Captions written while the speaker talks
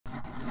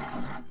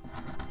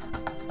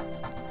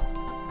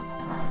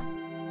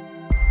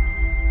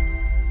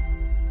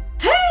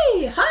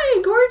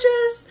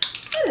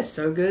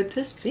so good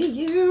to see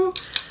you.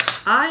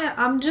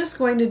 I'm just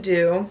going to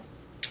do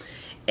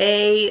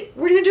we're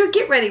going to do a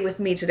get ready with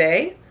me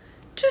today.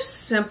 Just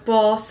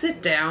simple,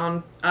 sit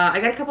down.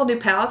 I got a couple new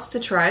palettes to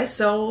try,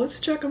 so let's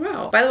check them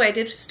out. By the way, I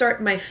did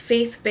start my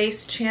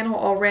faith-based channel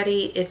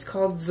already. It's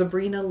called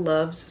Sabrina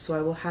Loves, so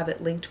I will have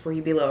it linked for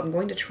you below. I'm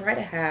going to try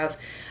to have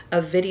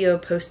a video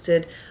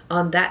posted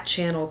on that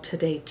channel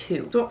today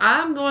too. So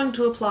I'm going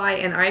to apply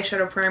an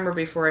eyeshadow primer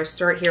before I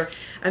start here.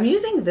 I'm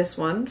using this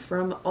one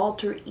from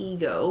Alter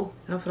Ego.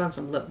 I'll put on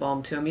some lip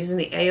balm too. I'm using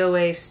the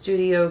AOA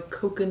Studio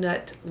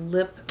Coconut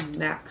Lip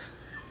Matte.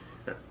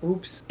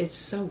 Oops, it's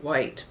so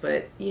white,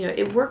 but you know,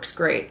 it works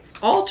great.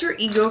 Alter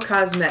Ego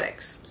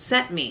Cosmetics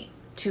sent me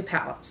 2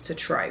 palettes to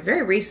try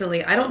very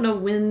recently. I don't know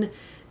when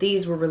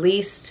these were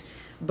released,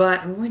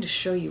 but I'm going to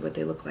show you what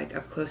they look like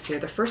up close here.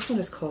 The first one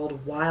is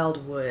called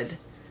Wildwood.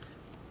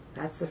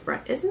 That's the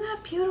front. Isn't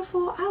that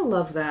beautiful? I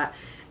love that.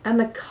 And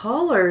the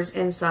colors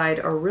inside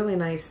are really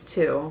nice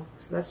too.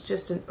 So that's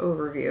just an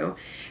overview.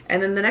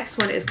 And then the next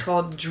one is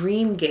called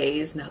Dream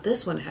Gaze. Now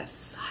this one has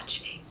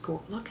such a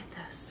look at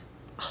this.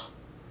 Oh,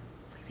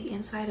 it's like the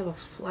inside of a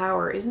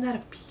flower. Isn't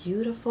that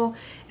beautiful?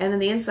 And then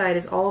the inside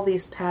is all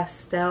these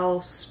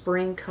pastel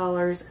spring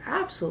colors.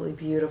 Absolutely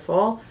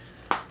beautiful.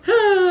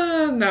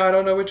 Now I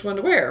don't know which one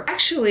to wear.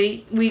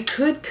 Actually, we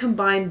could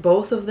combine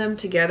both of them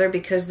together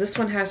because this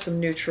one has some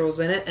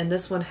neutrals in it and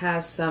this one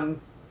has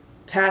some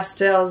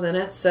pastels in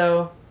it,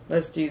 so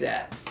let's do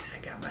that.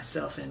 I got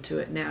myself into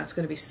it now. It's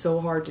going to be so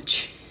hard to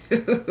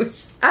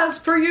choose. As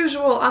per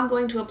usual, I'm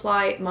going to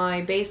apply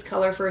my base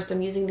color first.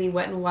 I'm using the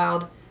Wet n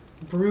Wild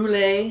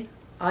Brulee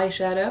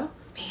eyeshadow.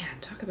 Man,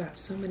 talk about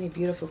so many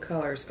beautiful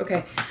colors.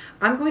 Okay,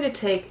 I'm going to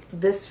take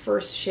this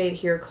first shade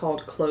here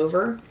called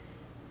Clover.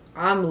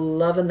 I'm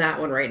loving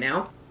that one right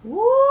now.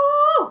 Woo!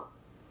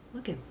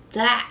 Look at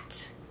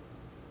that.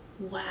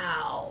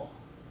 Wow.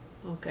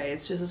 Okay,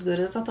 it's just as good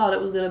as I thought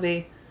it was going to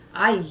be.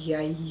 Ay,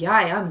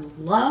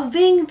 I'm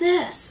loving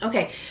this.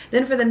 Okay,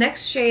 then for the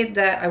next shade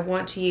that I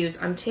want to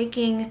use, I'm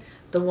taking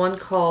the one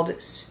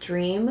called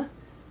Stream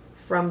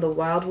from the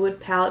Wildwood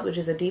palette, which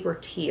is a deeper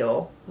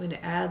teal. I'm going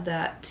to add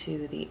that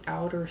to the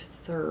outer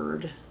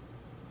third.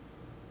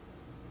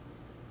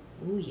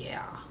 Ooh,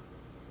 yeah.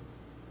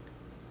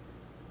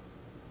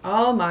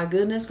 Oh my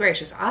goodness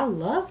gracious, I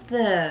love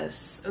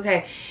this.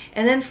 Okay,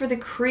 and then for the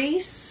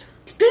crease,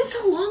 it's been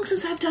so long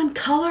since I've done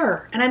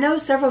color. And I know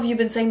several of you have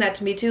been saying that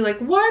to me too, like,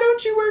 why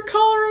don't you wear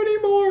color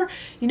anymore?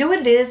 You know what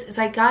it is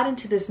I got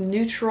into this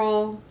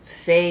neutral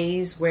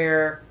phase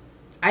where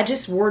I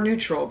just wore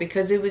neutral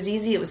because it was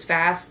easy, it was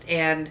fast,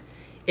 and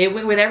it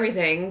went with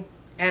everything.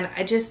 And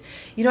I just,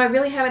 you know, I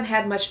really haven't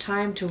had much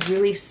time to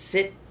really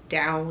sit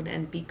down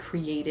and be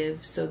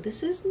creative, so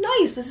this is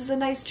nice. This is a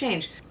nice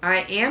change.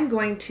 I am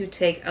going to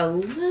take a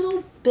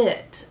little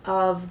bit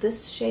of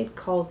this shade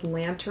called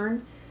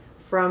Lantern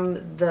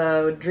from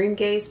the Dream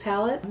Gaze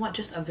palette. I want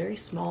just a very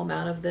small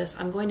amount of this.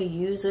 I'm going to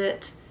use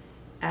it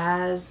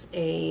as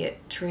a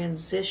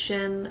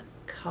transition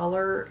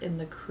color in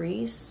the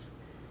crease,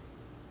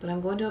 but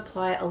I'm going to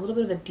apply a little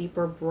bit of a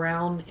deeper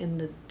brown in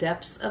the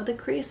depths of the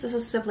crease. This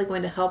is simply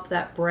going to help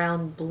that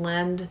brown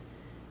blend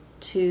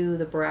to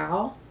the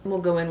brow. We'll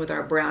go in with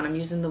our brown. I'm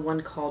using the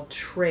one called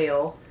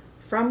Trail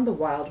from the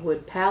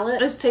Wildwood palette.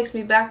 This takes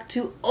me back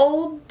to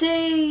old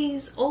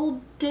days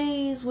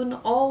when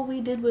all we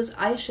did was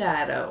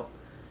eyeshadow.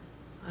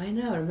 I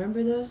know,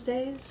 remember those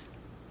days?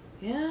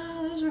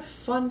 Yeah, those were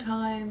fun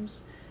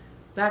times.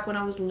 Back when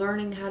I was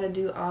learning how to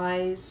do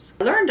eyes.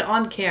 I learned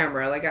on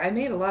camera, like I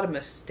made a lot of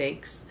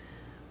mistakes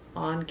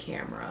on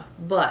camera,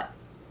 but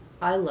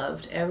I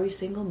loved every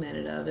single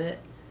minute of it.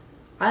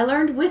 I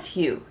learned with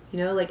you, you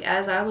know, like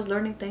as I was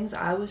learning things,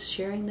 I was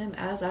sharing them.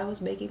 As I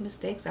was making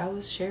mistakes, I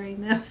was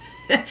sharing them.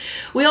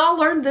 We all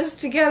learned this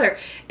together.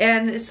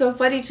 And it's so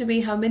funny to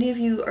me how many of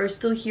you are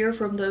still here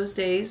from those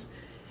days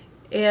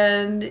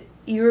and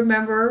you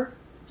remember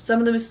some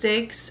of the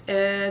mistakes,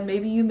 and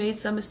maybe you made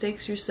some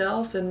mistakes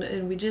yourself,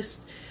 and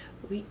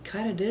we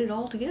kind of did it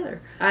all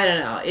together. I don't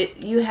know.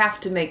 You have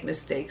to make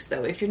mistakes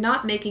though. If you're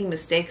not making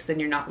mistakes, then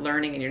you're not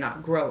learning and you're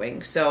not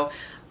growing. So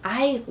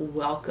I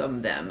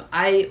welcome them.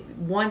 I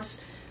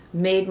once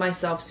made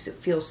myself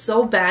feel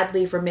so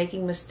badly for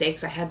making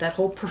mistakes. I had that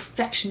whole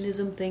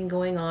perfectionism thing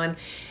going on,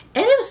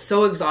 and it was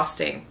so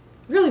exhausting.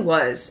 It really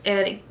was.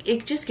 And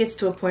it just gets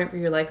to a point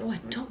where you're like, oh, I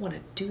don't want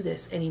to do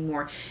this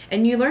anymore.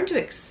 And you learn to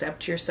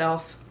accept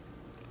yourself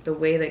the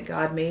way that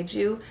God made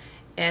you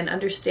and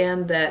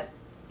understand that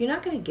you're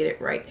not going to get it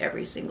right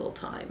every single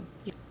time.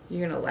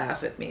 You're going to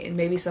laugh at me, and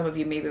maybe some of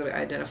you may be able to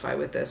identify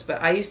with this,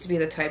 but I used to be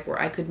the type where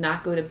I could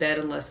not go to bed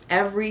unless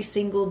every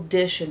single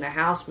dish in the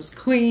house was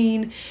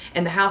clean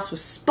and the house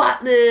was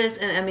spotless,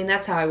 and I mean,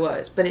 that's how I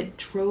was, but it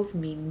drove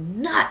me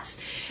nuts.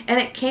 And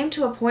it came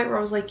to a point where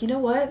I was like, you know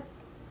what?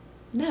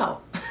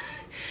 No.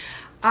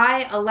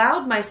 I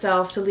allowed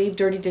myself to leave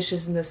dirty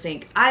dishes in the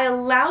sink. I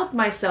allowed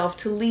myself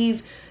to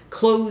leave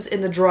clothes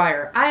in the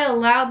dryer. I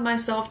allowed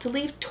myself to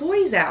leave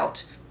toys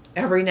out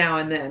every now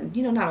and then,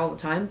 you know, not all the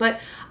time, but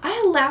I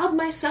allowed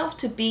myself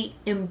to be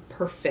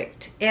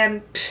imperfect.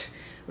 And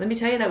Let me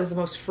tell you, that was the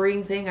most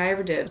freeing thing I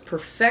ever did.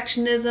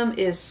 Perfectionism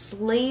is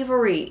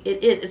slavery.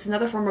 It is. It's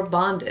another form of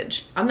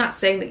bondage. I'm not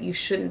saying that you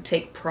shouldn't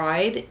take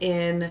pride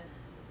in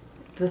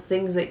the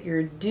things that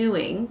you're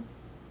doing,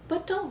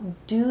 but don't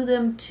do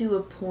them to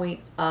a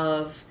point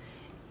of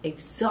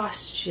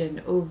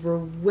exhaustion,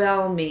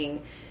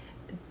 overwhelming,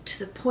 to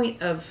the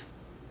point of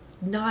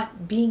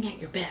not being at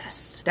your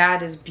best.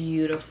 That is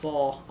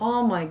beautiful.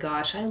 Oh my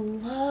gosh, I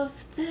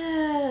love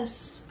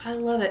this. I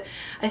love it.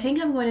 I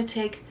think I'm going to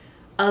take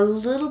a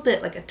little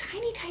bit, like a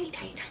tiny.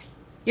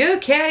 You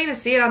can't even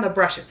see it on the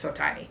brush, it's so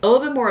tiny. A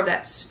little bit more of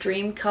that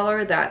stream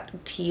color,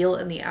 that teal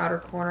in the outer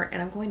corner,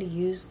 and I'm going to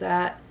use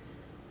that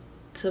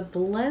to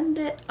blend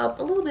it up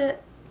a little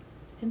bit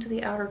into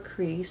the outer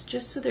crease,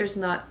 just so there's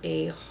not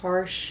a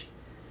harsh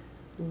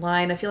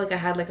line. I feel like I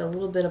had like a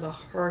little bit of a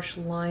harsh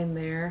line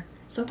there.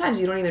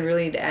 Sometimes you don't even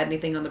really need to add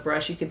anything on the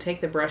brush. You can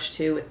take the brush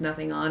too with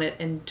nothing on it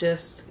and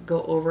just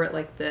go over it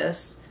like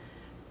this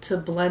to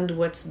blend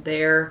what's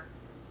there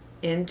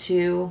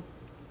into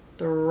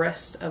the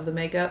rest of the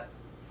makeup,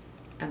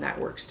 and that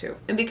works too.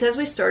 And because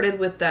we started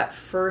with that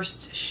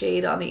first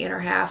shade on the inner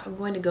half, I'm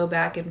going to go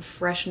back and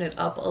freshen it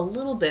up a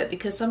little bit,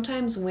 because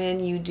sometimes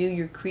when you do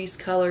your crease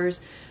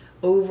colors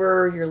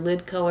over your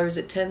lid colors,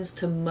 it tends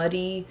to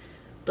muddy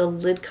the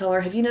lid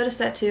color. Have you noticed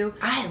that too?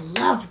 I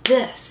love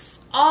this.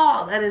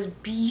 Oh, that is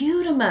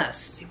beautimous. Let's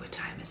see, what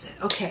time is it?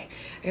 Okay,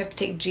 I have to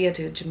take Gia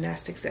to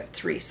gymnastics at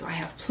 3, so I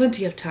have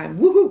plenty of time.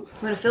 Woohoo!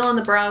 I'm gonna fill in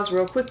the brows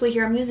real quickly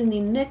here. I'm using the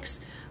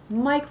NYX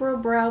Micro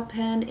Brow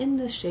Pen in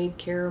the shade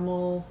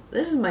Caramel.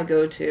 This is my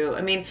go-to.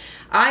 I mean,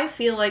 I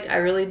feel like I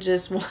really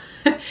just want,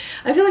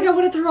 I feel like I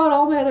want to throw out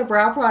all my other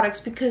brow products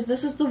because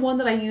this is the one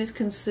that I use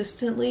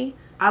consistently.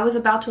 I was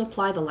about to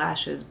apply the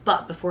lashes,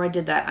 but before I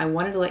did that, I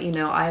wanted to let you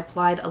know I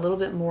applied a little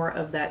bit more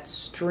of that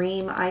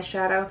Stream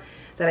eyeshadow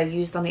that I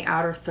used on the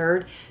outer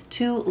third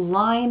to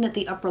line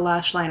the upper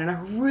lash line, and I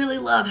really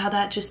love how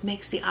that just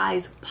makes the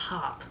eyes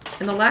pop.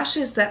 And the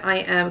lashes that I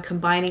am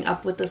combining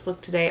up with this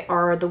look today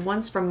are the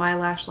ones from my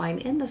lash line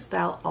in the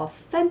style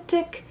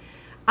Authentic.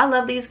 I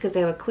love these because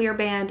they have a clear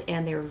band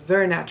and they're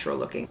very natural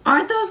looking.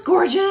 Aren't those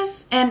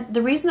gorgeous? And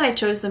the reason that I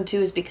chose them too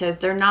is because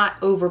they're not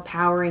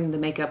overpowering the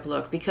makeup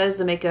look. Because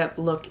the makeup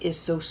look is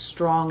so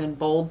strong and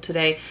bold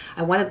today,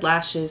 I wanted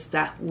lashes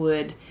that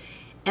would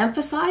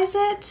emphasize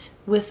it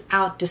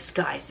without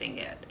disguising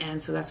it,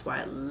 and so that's why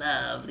I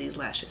love these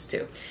lashes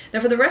too. Now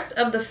for the rest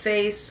of the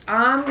face,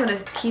 I'm gonna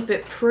keep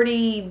it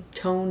pretty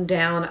toned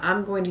down.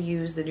 I'm going to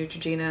use the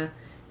Neutrogena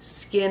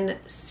Skin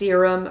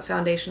Serum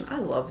Foundation. I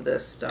love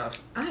this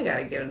stuff. I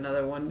gotta get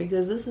another one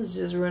because this is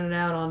just running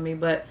out on me,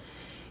 but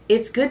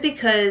it's good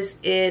because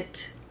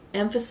it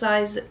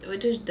emphasizes,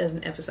 it just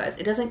doesn't emphasize,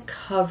 it doesn't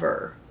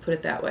cover, put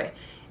it that way.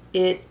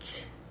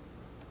 It,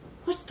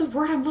 what's the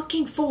word I'm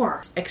looking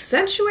for?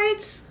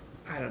 Accentuates?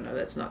 I don't know,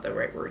 that's not the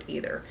right word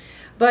either.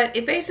 But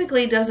it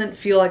basically doesn't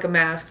feel like a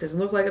mask, doesn't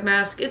look like a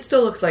mask, it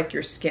still looks like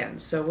your skin.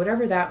 So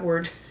whatever that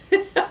word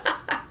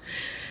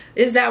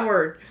is, that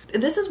word.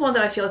 This is one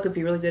that I feel like would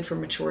be really good for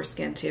mature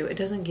skin too. It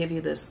doesn't give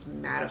you this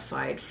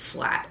mattified,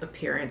 flat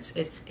appearance.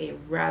 It's a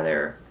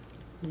rather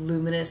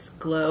luminous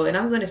glow. And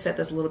I'm going to set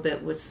this a little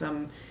bit with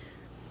some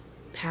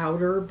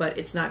powder, but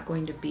it's not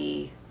going to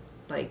be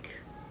like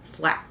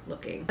flat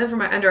looking. Then for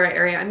my under eye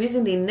area, I'm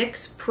using the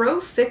NYX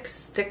Pro Fix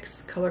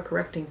Sticks Color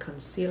Correcting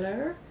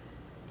Concealer.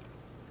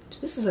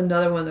 This is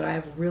another one that I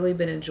have really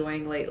been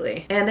enjoying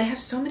lately. And they have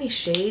so many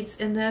shades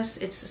in this.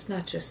 It's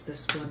not just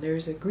this one.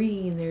 There's a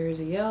green, there's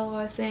a yellow,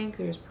 I think.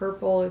 There's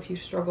purple if you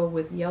struggle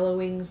with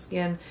yellowing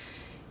skin.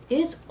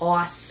 It's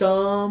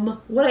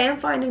awesome. What I am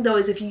finding though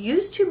is if you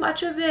use too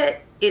much of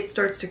it, it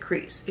starts to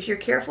crease. If you're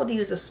careful to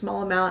use a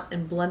small amount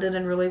and blend it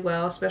in really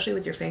well, especially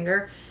with your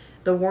finger,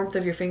 the warmth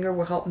of your finger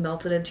will help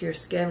melt it into your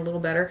skin a little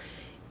better.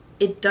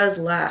 It does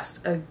last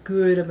a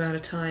good amount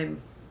of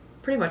time,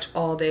 pretty much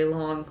all day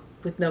long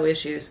with no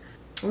issues.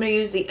 I'm going to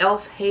use the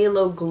e.l.f.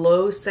 Halo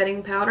Glow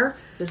Setting Powder.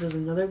 This is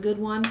another good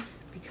one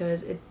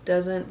because it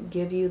doesn't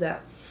give you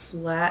that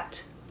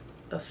flat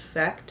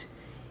effect.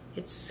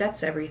 It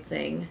sets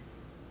everything,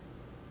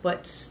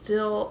 but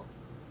still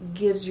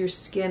gives your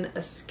skin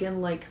a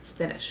skin-like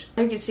finish.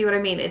 You can see what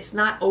I mean. It's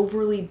not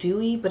overly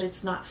dewy, but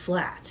it's not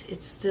flat.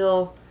 It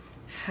still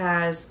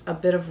has a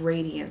bit of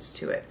radiance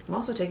to it. I'm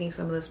also taking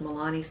some of this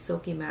Milani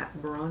Silky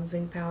Matte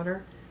Bronzing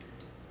Powder,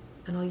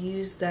 and I'll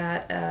use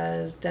that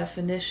as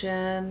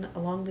definition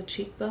along the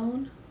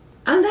cheekbone.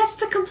 And that's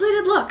the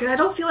completed look, and I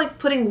don't feel like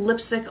putting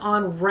lipstick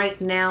on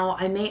right now.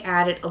 I may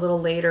add it a little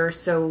later,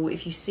 so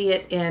if you see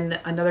it in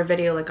another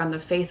video like on the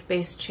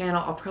faith-based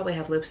channel, I'll probably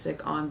have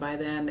lipstick on by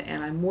then,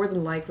 and I more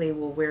than likely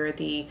will wear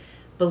the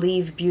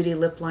Believe Beauty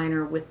lip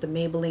liner with the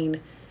Maybelline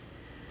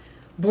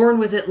Born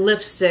With It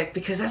lipstick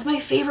because that's my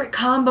favorite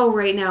combo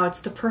right now. It's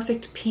the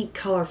perfect pink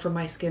color for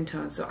my skin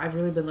tone, so I've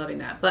really been loving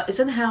that. But it's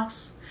in the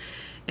house,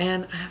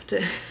 and I have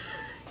to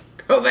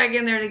go back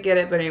in there to get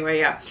it. But anyway,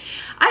 yeah.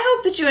 I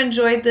hope that you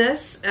enjoyed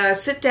this.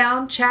 Sit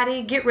down,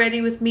 chatty, get ready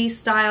with me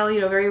style,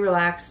 you know, very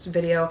relaxed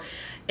video.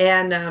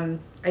 And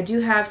I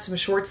do have some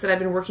shorts that I've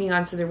been working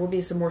on, so there will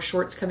be some more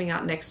shorts coming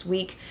out next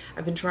week.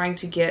 I've been trying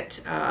to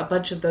get a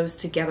bunch of those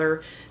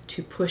together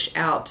to push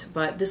out,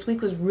 but this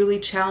week was really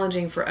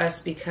challenging for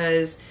us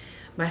because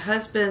my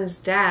husband's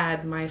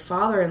dad, my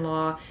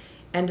father-in-law,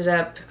 ended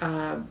up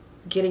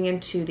getting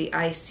into the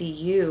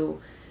ICU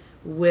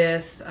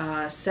with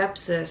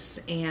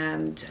sepsis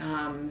and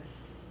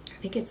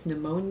I think it's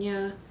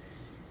pneumonia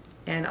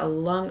and a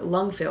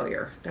lung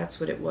failure. That's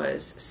what it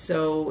was.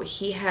 So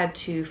he had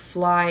to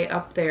fly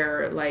up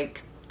there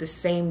like the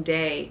same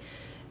day.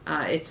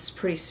 It's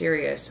pretty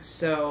serious.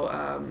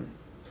 So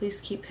please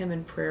keep him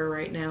in prayer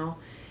right now.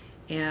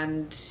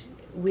 And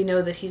we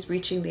know that he's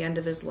reaching the end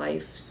of his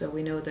life, so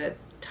we know that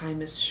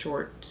time is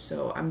short.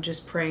 So I'm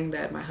just praying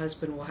that my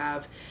husband will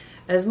have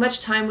as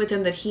much time with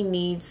him that he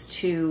needs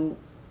to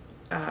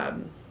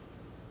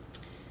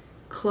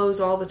close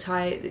all the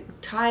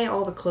tie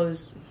all the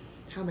close,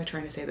 how am I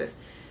trying to say this?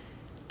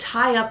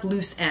 Tie up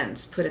loose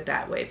ends, put it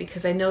that way,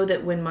 because I know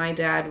that when my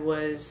dad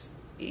was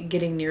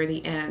getting near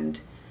the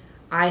end,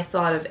 I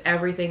thought of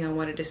everything I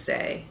wanted to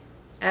say,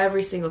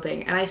 every single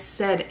thing, and I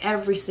said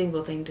every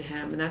single thing to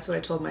him. And that's what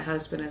I told my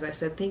husband, is I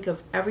said, think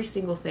of every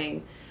single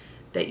thing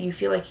that you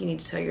feel like you need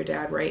to tell your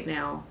dad right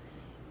now,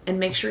 and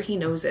make sure he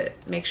knows it.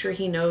 Make sure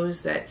he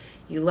knows that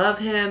you love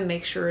him,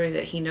 make sure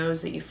that he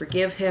knows that you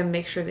forgive him,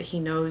 make sure that he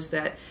knows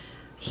that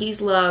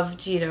he's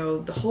loved, you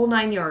know, the whole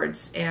 9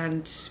 yards.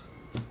 And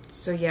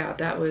so yeah,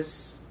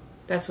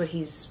 that's what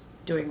he's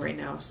doing right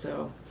now.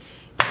 So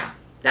yeah,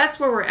 that's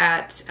where we're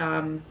at.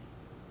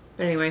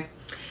 But anyway,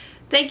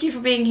 thank you for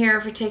being here,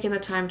 for taking the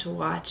time to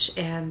watch,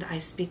 and I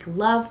speak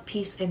love,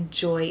 peace, and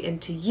joy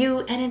into you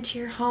and into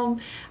your home.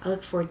 I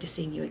look forward to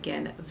seeing you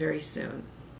again very soon.